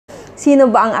Sino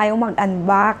ba ang ayaw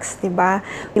mag-unbox, diba?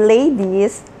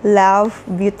 Ladies love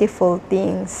beautiful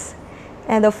things.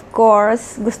 And of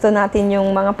course, gusto natin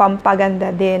yung mga pampaganda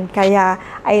din. Kaya,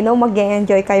 I know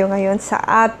mag-enjoy kayo ngayon sa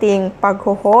ating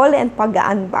pag-haul and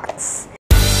pag-unbox.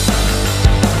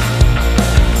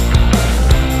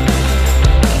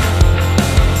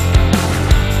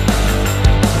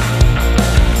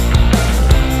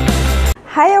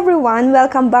 Hi everyone!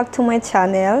 Welcome back to my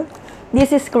channel.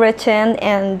 This is Gretchen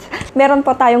and meron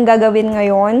po tayong gagawin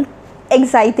ngayon.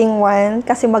 Exciting one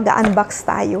kasi mag-unbox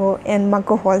tayo and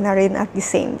mag-haul na rin at the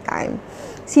same time.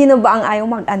 Sino ba ang ayaw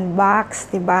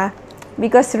mag-unbox, diba?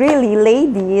 Because really,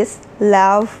 ladies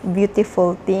love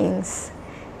beautiful things.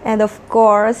 And of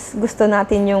course, gusto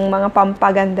natin yung mga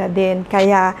pampaganda din.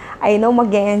 Kaya, I know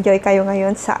mag-enjoy kayo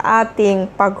ngayon sa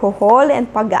ating pag-haul and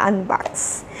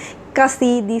pag-unbox.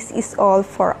 Kasi this is all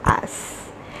for us.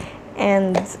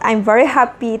 And I'm very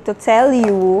happy to tell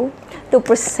you, to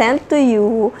present to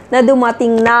you, na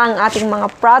dumating na ang ating mga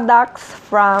products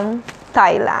from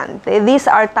Thailand. These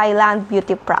are Thailand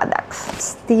Beauty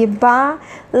products. Diba?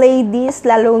 Ladies,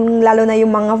 lalo na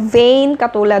yung mga vain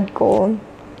katulad ko,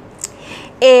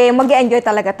 mag-enjoy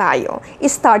talaga tayo.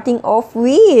 Starting off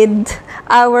with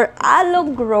our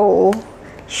Aloe Grow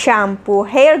shampoo,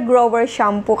 hair grower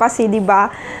shampoo. Kasi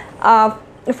diba,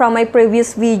 from my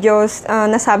previous videos,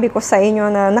 nasabi ko sa inyo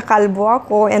na nakalbo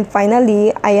ako and finally,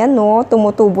 ayan no,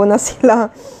 tumutubo na sila.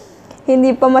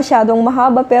 Hindi pa masyadong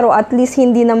mahaba pero at least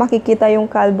hindi na makikita yung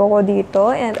kalbo ko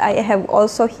dito. And I have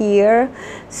also here.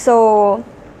 So,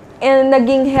 and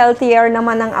naging healthier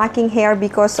naman ang aking hair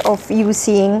because of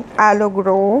using Aloe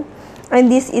Grow. And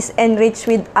this is enriched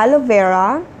with aloe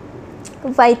vera,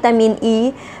 vitamin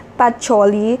E,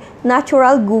 patchouli,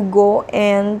 natural gugo,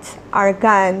 and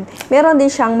argan. Meron din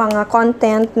siyang mga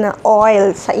content na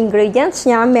oil. Sa ingredients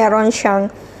niya, meron siyang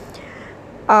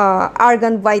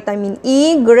argan vitamin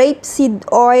E, grapeseed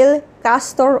oil,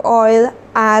 castor oil,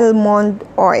 almond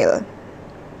oil.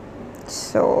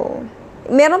 So,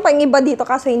 meron pang iba dito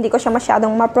kasi hindi ko siya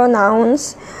masyadong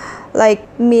ma-pronounce. Like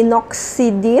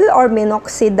minoxidil or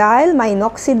minoxidil,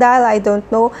 I don't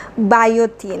know,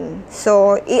 biotin.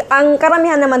 So, ang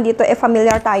karamihan naman dito,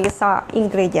 familiar tayo sa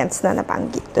ingredients na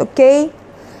nabanggit. Okay?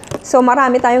 So,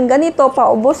 marami tayong ganito,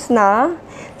 paubos na.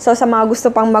 So, sa mga gusto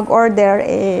pang mag-order,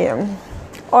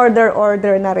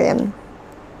 order na rin.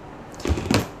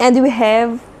 And we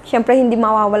have, syempre hindi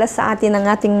mawawala sa atin ang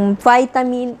ating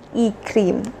vitamin E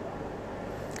cream.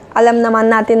 Alam naman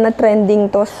natin na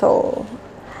trending to, so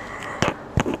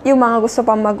yung mga gusto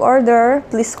pang mag-order,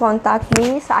 please contact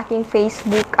me sa aking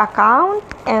Facebook account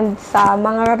and sa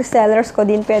mga resellers ko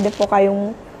din, pwede po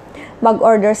kayong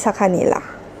mag-order sa kanila.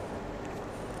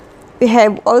 We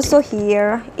have also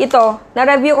here, ito,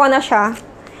 na-review ko na siya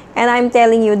and I'm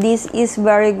telling you, this is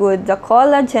very good. The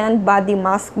Collagen Body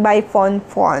Mask by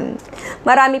Fonfon.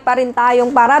 Marami pa rin tayong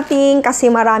parating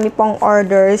kasi marami pong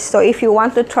orders. So if you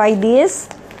want to try this,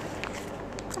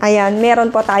 ayan,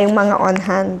 meron po tayong mga on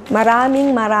hand.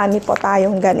 Marami po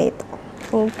tayong ganito.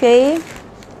 Okay?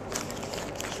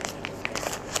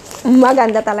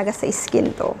 Maganda talaga sa skin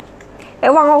to.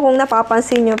 Ewan ko kung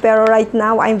napapansin nyo, pero right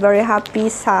now, I'm very happy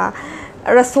sa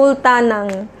resulta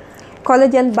ng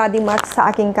collagen body mask sa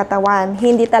aking katawan.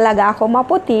 Hindi talaga ako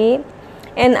maputi.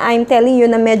 And I'm telling you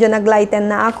na medyo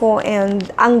nag-lighten na ako. And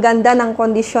ang ganda ng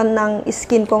kondisyon ng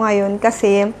skin ko ngayon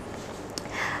kasi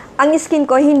ang skin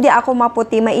ko, hindi ako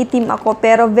maputi, maitim ako,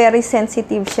 pero very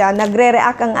sensitive siya.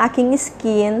 Nagre-react ang aking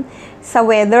skin sa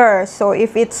weather. So,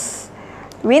 if it's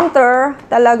winter,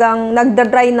 talagang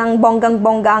nagda-dry ng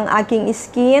bonggang-bongga ang aking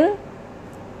skin.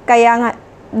 Kaya nga,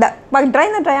 pag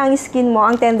dry na dry ang skin mo,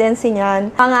 ang tendency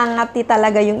niyan, mangangati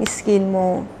talaga yung skin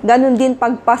mo. Ganun din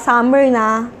pag pa-summer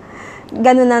na,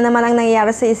 ganun na naman ang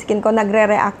nangyayari sa skin ko,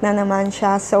 nagre-react na naman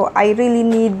siya. So, I really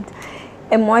need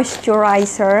a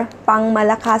moisturizer, pang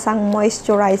malakasang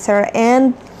moisturizer,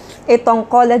 and itong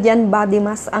collagen body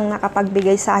mask ang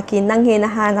nakapagbigay sa akin ng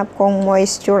hinahanap kong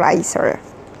moisturizer.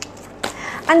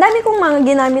 Ang dami kong mga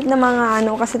ginamit na mga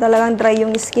kasi talagang dry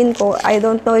yung skin ko. I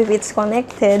don't know if it's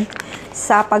connected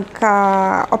sa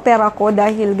pagka-opera ko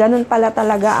dahil ganun pala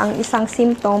talaga ang isang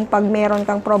symptom pag meron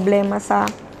kang problema sa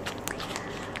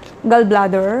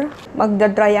gallbladder,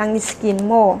 magda-dry ang skin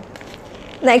mo.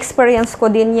 Na-experience ko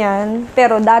din yan,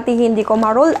 pero dati hindi ko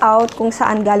ma-roll out kung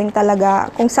saan galing talaga,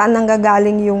 kung saan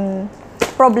nanggagaling yung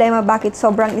problema, bakit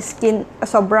sobrang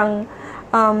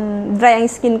dry ang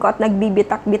skin ko at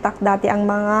nagbibitak-bitak dati ang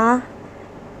mga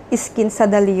skin sa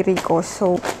daliri ko.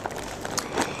 So,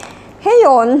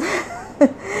 heyon,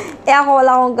 ako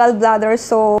wala akong gallbladder,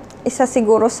 so isa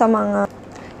siguro sa mga,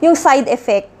 yung side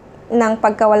effect ng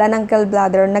pagkawala ng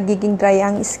gallbladder, nagiging dry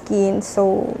ang skin.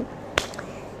 So,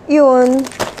 yun,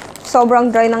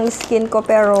 sobrang dry ng skin ko,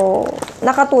 pero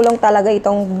nakatulong talaga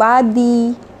itong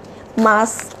body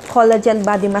mask, collagen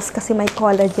body mask, kasi may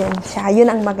collagen siya.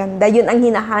 Yun ang maganda, yun ang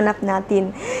hinahanap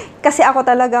natin. Kasi ako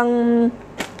talagang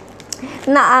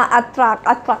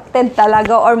attracted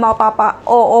talaga, or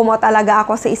oo mo talaga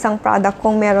ako sa isang product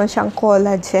kung meron siyang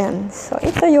collagen. So,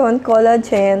 ito yun,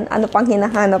 collagen. Ano pang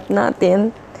hinahanap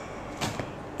natin?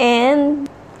 And,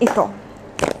 ito.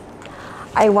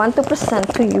 I want to present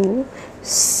to you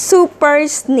Super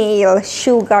Snail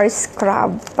Sugar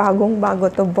Scrub.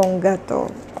 Bagong-bago to, bongga to.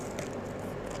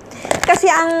 Kasi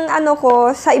ang ano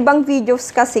ko, sa ibang videos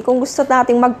kasi, kung gusto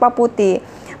nating magpaputi,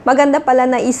 maganda pala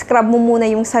na i-scrub mo muna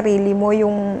yung sarili mo,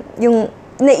 yung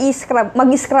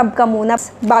mag-scrub ka muna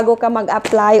bago ka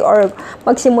mag-apply or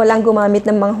magsimulang gumamit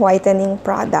ng mga whitening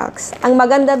products. Ang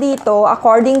maganda dito,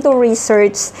 according to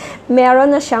research,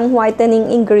 meron na siyang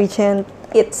whitening ingredient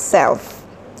itself.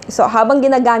 So, habang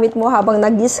ginagamit mo, habang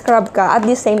nag-scrub ka, at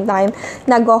the same time,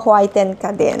 nag-whiten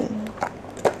ka din.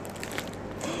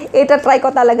 Itatry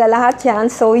ko talaga lahat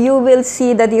yan. So, you will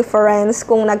see the difference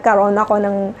kung nagkaroon ako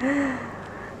ng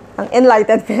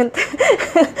enlightenment.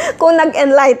 Kung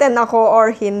nag-enlighten ako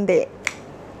or hindi.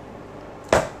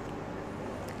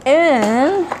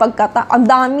 And, ang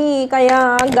dami.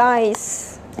 Kaya,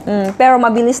 guys. Pero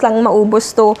mabilis lang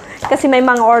maubos to. Kasi may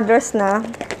mga orders na.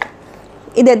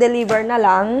 Ide-deliver na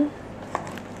lang.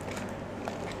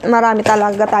 Marami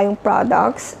talaga tayong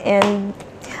products.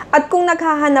 At kung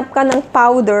naghahanap ka ng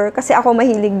powder, kasi ako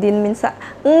mahilig din minsan.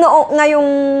 Ngayong,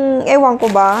 ewan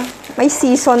ko ba, may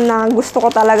season na gusto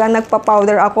ko talaga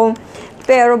nagpa-powder ako.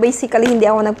 Pero basically, hindi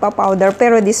ako nagpa-powder.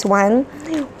 Pero this one,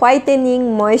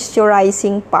 whitening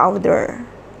moisturizing powder.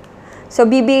 So,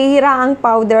 bibihira ang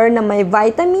powder na may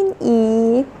vitamin E,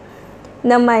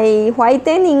 na may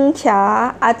whitening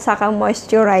siya, at saka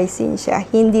moisturizing siya.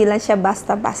 Hindi lang siya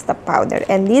basta-basta powder.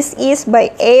 And this is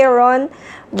by Aaron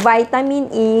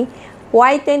Vitamin E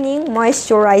Whitening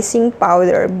Moisturizing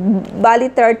Powder.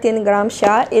 Bali 13 grams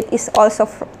siya. It is also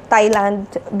Thailand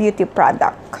Beauty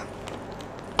product.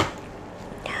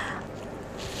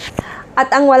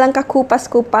 At ang walang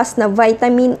kakupas-kupas na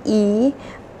Vitamin E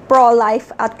Pro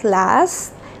Life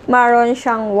Atlas, maroon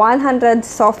siyang 100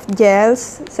 soft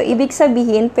gels. So, ibig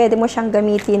sabihin, pwede mo siyang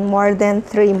gamitin more than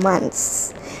 3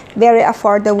 months. Very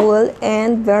affordable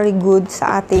and very good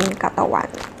sa ating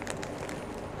katawan.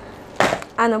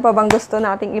 Ano pa bang gusto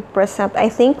nating i-present? I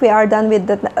think we are done with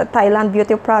the Thailand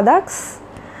Beauty products.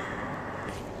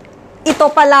 Ito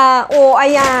pala,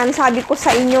 ayan, sabi ko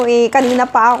sa inyo kanina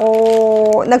pa ako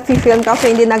nag-film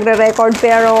kasi hindi nagre-record,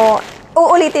 pero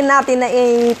uulitin natin na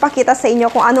ipakita sa inyo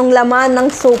kung anong laman ng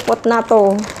supot na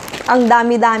to. Ang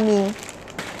dami-dami.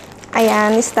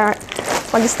 Ayan,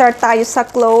 mag-start tayo sa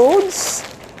clothes.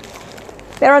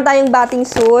 Meron tayong bathing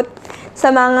suit. Sa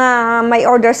mga may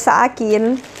order sa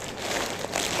akin,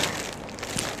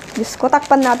 Diyos ko,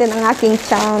 takpan natin ang aking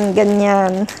tiyan.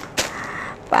 Ganyan.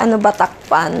 Paano ba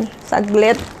takpan?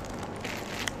 Saglit.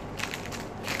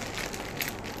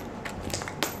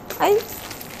 Ay.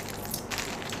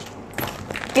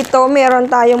 Ito,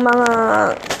 meron tayong mga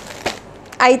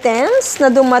items na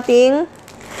dumating.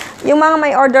 Yung mga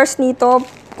may orders nito,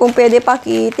 kung pwede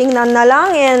pakitingnan na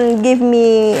lang and give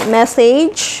me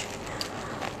message.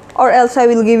 Or else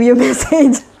I will give you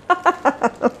message.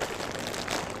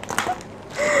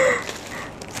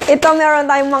 Ito, meron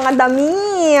tayong mga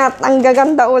damit. Ang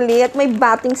gaganda ulit. May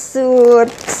bathing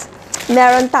suits.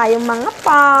 Meron tayong mga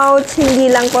pouch.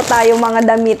 Hindi lang po tayo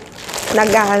mga damit.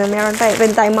 Meron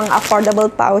rin tayong mga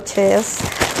affordable pouches.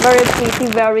 Very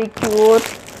pretty, very cute.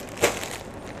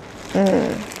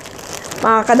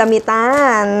 Mga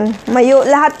kadamitan.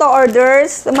 Lahat to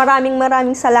orders.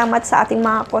 Maraming salamat sa ating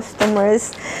mga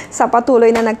customers sa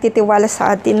patuloy na nagtitiwala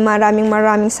sa atin.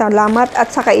 Maraming salamat.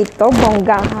 At saka ito,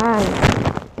 bonggahan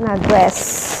na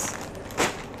dress.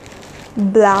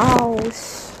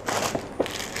 Blouse.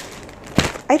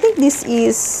 I think this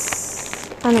is,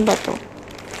 ano ba to?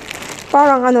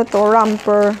 Parang ano to,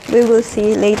 romper. We will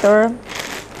see later.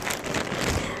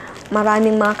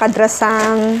 Maraming mga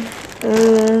kadrasang.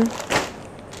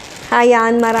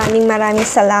 Ayan, maraming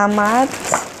salamat.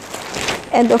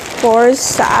 And of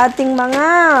course, sa ating mga,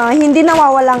 hindi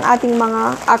nawawalang ating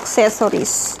mga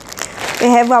accessories. We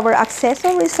have our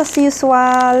accessories as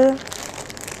usual.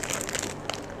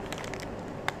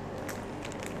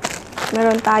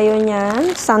 Meron tayo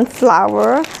niyan.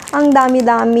 Sunflower. Ang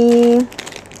dami-dami.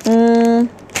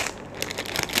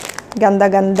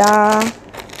 Ganda-ganda.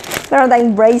 Meron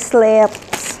tayong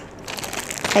bracelets.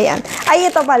 Ayan. Ay,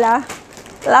 ito pala.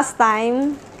 Last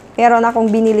time, Meron akong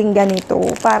biniling ganito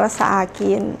para sa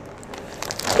akin.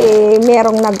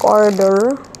 Merong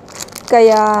nag-order.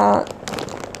 Kaya,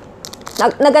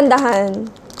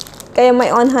 nagandahan. Kaya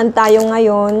may on-hand tayo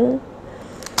ngayon.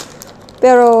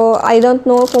 Pero, I don't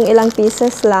know kung ilang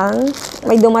pieces lang.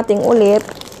 May dumating ulit.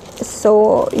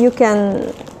 So, you can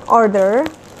order.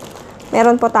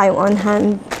 Meron po tayong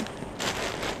on-hand.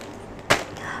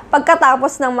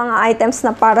 Pagkatapos ng mga items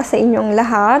na para sa inyong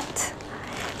lahat,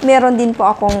 meron din po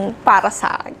akong para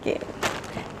sa akin.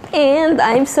 And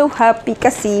I'm so happy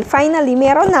kasi finally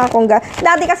meron na akong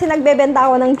dati kasi nagbebenta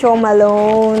ako ng Jo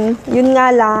Malone. Yun nga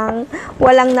lang,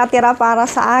 walang natira para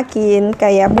sa akin,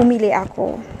 kaya bumili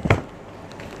ako.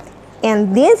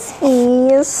 And this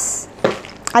is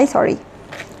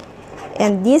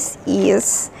And this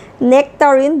is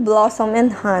Nectarine Blossom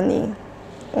and Honey.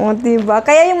 O, diba?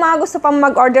 Kaya yung mga gusto pang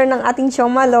mag-order ng ating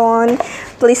Jo Malone,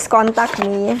 please contact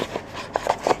me.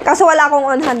 Kaso wala akong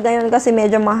on-hand ngayon kasi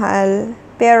medyo mahal.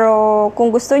 Pero kung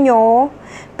gusto nyo,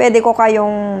 pwede ko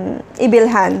kayong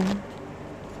ibilhan.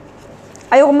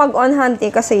 Ayoko mag-on-hand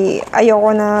kasi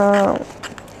ayoko na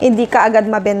hindi ka agad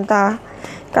mabenta.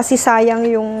 Kasi sayang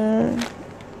yung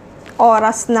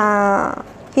oras na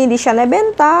hindi siya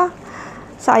nabenta.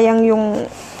 Sayang yung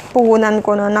puhunan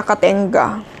ko na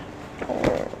nakatenga.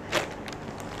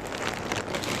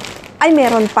 Ay,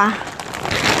 meron pa.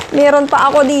 Meron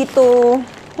pa ako dito.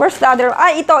 Where's the other?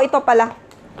 Ay, ito pala.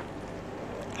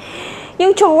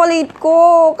 Yung chocolate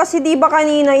ko. Kasi di ba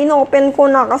kanina, inopen ko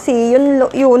na kasi yun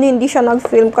hindi siya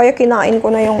nag-film. Kaya kinain ko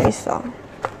na yung isa.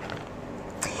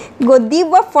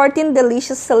 Godiva 14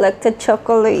 Delicious Selected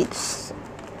Chocolates.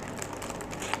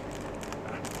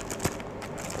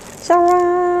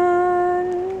 Charan!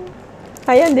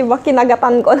 Ayan, di ba?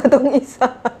 Kinagatan ko na tong isa.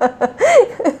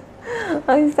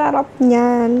 Ang sarap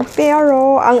niyan.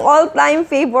 Pero, ang all-time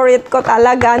favorite ko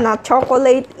talaga na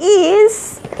chocolate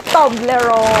is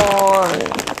Toblerone.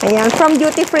 Ayan, from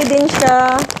duty free din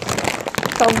siya.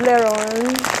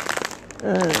 Toblerone.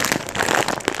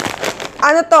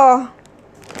 Ano to?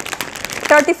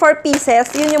 34 pieces.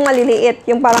 Yun yung maliliit.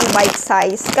 Yung parang bite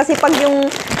size. Kasi pag yung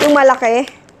malaki,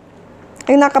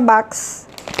 yung naka-box,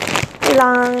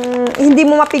 hindi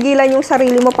mo mapigilan yung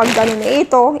sarili mo pag ganun.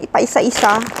 Ito,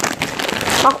 ipa-isa-isa.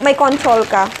 May control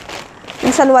ka.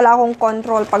 Minsan wala akong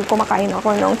control pag kumakain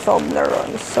ako ng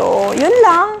Toblerone. So, yun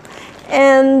lang.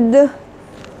 And,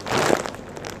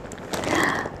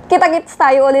 kita-kits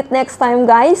tayo ulit next time,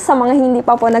 guys. Sa mga hindi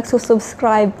pa po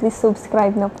nagsusubscribe, please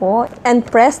subscribe na po. And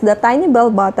press the tiny bell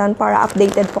button para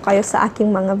updated po kayo sa aking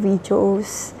mga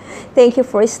videos. Thank you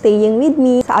for staying with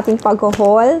me sa ating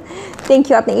pag-haul.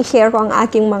 Thank you at na-share ko ang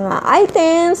aking mga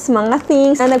items, mga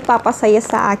things na nagpapasaya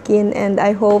sa akin. And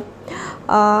I hope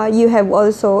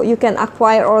you can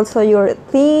acquire also your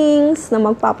things na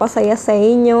magpapasaya sa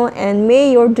inyo. And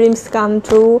may your dreams come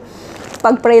true.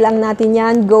 Pag-pray lang natin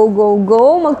yan. Go, go,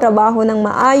 go. Magtrabaho ng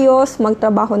maayos,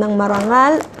 magtrabaho ng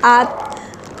marangal, at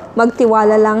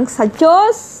magtiwala lang sa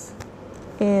Diyos.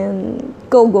 And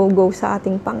go, go, go sa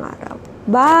ating pangarap.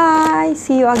 Bye!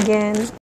 See you again!